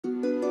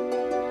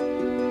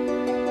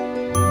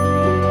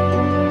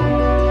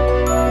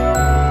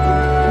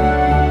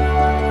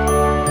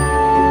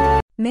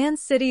Man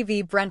City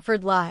v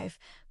Brentford Live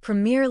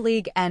Premier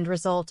League end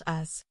result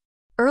as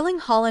Erling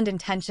Haaland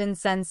intention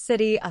sends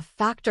City a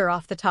factor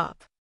off the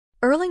top.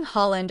 Erling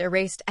Haaland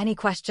erased any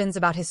questions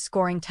about his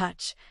scoring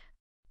touch,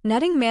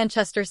 netting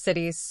Manchester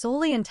City's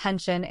solely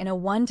intention in a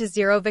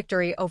 1-0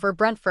 victory over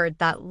Brentford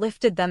that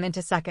lifted them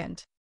into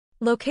second.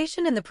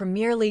 Location in the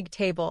Premier League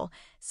table,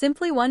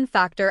 simply one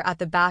factor at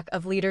the back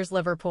of leaders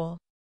Liverpool.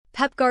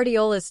 Pep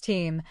Guardiola's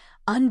team,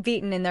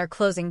 unbeaten in their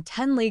closing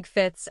 10 league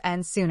fits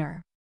and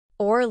sooner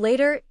or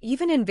later,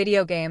 even in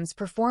video games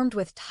performed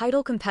with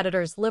title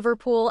competitors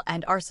Liverpool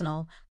and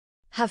Arsenal,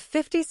 have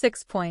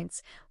 56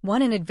 points,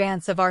 one in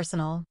advance of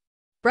Arsenal.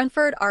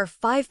 Brentford are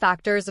 5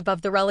 factors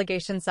above the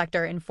relegation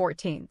sector in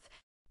 14th.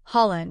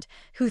 Haaland,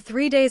 who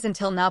 3 days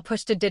until now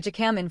pushed a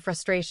digicam in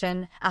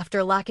frustration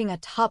after lacking a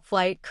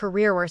top-flight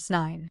career-worst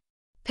 9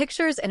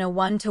 pictures in a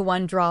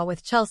 1-1 draw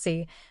with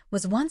Chelsea,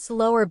 was once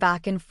lower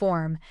back in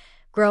form,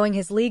 growing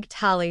his league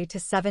tally to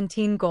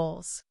 17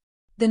 goals.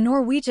 The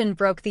Norwegian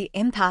broke the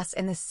impasse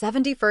in the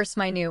 71st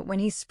minute when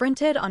he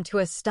sprinted onto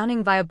a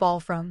stunning via ball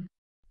from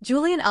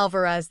Julian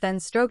Alvarez, then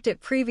stroked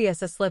it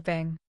previous a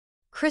slipping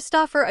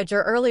Christopher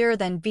Ajer earlier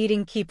than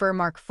beating keeper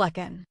Mark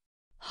Flecken.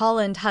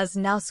 Haaland has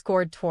now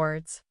scored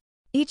towards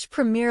each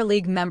Premier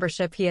League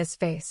membership he has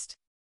faced.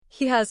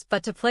 He has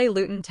but to play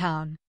Luton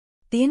Town.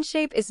 The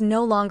in-shape is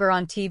no longer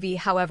on TV,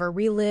 however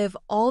relive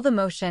all the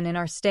motion in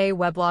our stay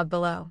weblog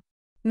below.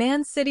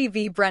 Man City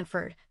v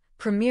Brentford,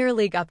 Premier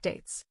League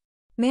updates.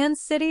 Man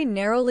City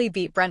narrowly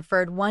beat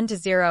Brentford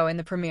 1-0 in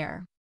the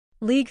Premier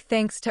League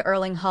thanks to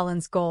Erling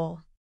Haaland's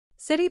goal.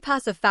 City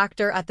pass a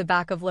factor at the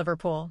back of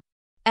Liverpool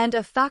and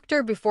a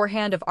factor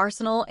beforehand of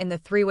Arsenal in the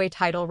three-way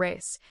title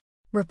race.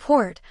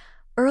 Report: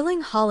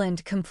 Erling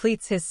Haaland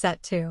completes his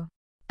set to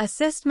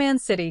assist Man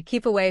City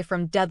keep away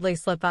from deadly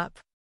slip-up.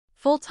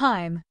 Full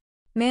time,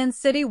 Man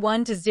City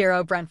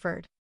 1-0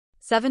 Brentford.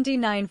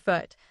 79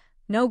 foot,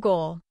 no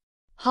goal.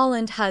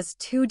 Haaland has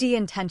 2D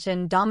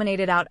intention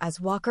dominated out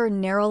as Walker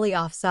narrowly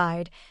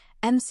offside,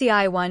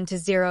 MCI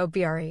 1-0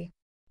 BRE.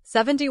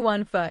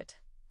 71 foot,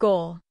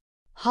 goal.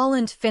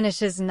 Haaland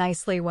finishes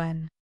nicely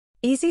when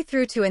easy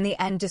through to in the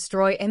end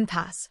destroy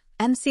impasse,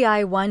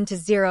 MCI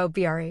 1-0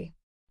 BRE.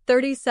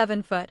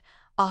 37 foot,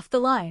 off the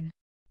line.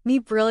 Me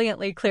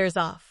brilliantly clears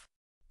off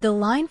the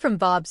line from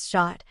Bob's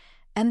shot,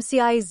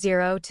 MCI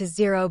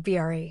 0-0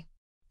 BRE.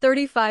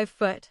 35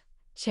 foot,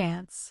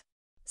 chance.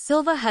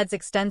 Silva heads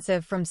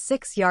extensive from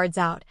 6 yards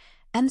out,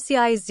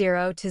 MCI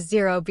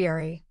 0-0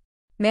 BRE.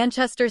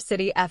 Manchester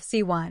City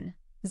FC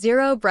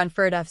 1-0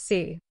 Brentford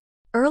FC.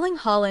 Erling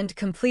Haaland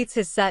completes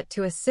his set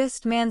to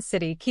assist Man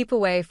City keep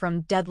away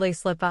from deadly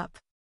slip-up.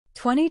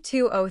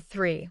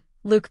 22:03,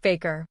 Luke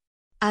Baker.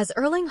 As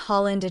Erling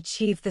Haaland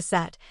achieved the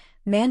set,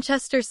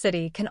 Manchester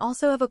City can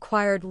also have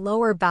acquired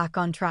lower back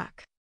on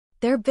track.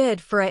 Their bid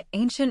for an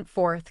ancient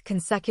 4th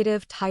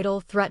consecutive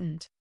title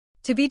threatened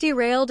to be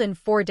derailed in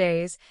 4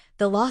 days,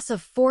 the loss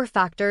of 4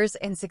 factors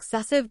in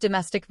successive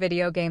domestic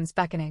video games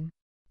beckoning.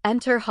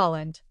 Enter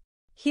Haaland.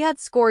 He had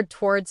scored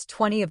towards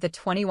 20 of the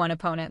 21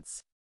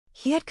 opponents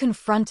he had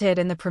confronted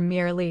in the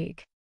Premier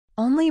League.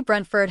 Only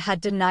Brentford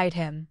had denied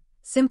him,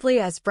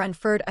 simply as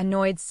Brentford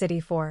annoyed City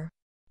for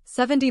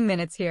 70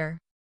 minutes here.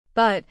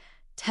 But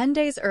 10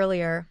 days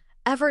earlier,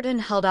 Everton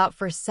held out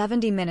for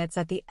 70 minutes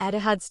at the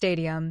Etihad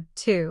Stadium,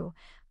 too,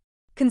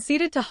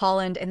 conceded to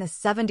Haaland in the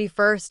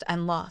 71st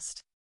and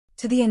lost.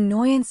 To the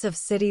annoyance of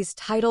City's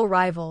title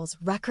rivals,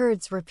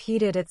 records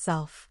repeated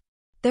itself.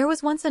 There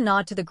was once a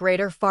nod to the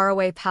greater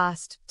faraway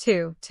past,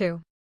 too,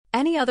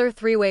 any other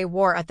three-way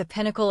war at the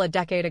pinnacle a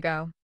decade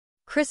ago.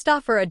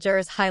 Christopher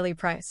Ajer's highly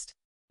priced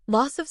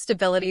loss of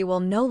stability will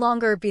no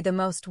longer be the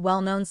most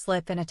well-known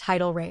slip in a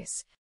title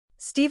race.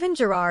 Steven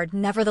Gerrard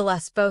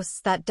nevertheless boasts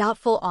that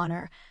doubtful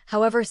honor,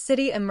 however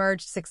City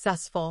emerged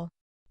successful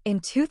in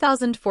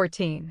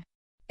 2014.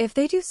 If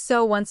they do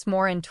so once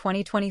more in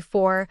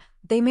 2024,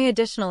 they may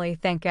additionally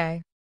thank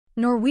a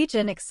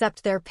Norwegian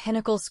accept their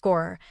pinnacle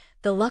scorer,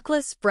 the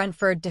luckless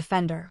Brentford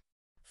defender.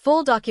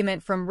 Full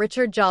document from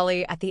Richard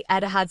Jolly at the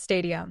Etihad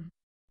Stadium.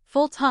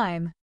 Full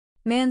time,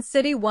 Man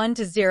City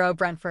 1-0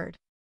 Brentford.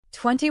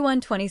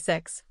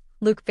 21:26,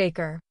 Luke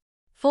Baker.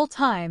 Full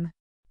time,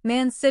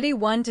 Man City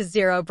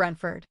 1-0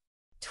 Brentford.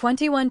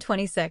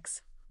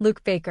 21:26,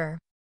 Luke Baker.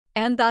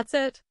 And that's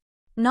it.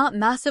 Not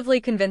massively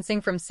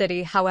convincing from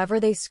City, however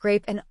they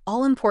scrape an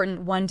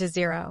all-important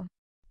 1-0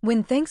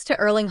 win thanks to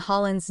Erling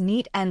Haaland's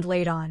neat end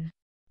late on.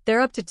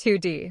 They're up to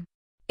 2D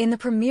in the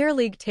Premier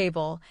League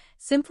table,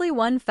 simply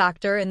one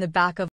factor in the back of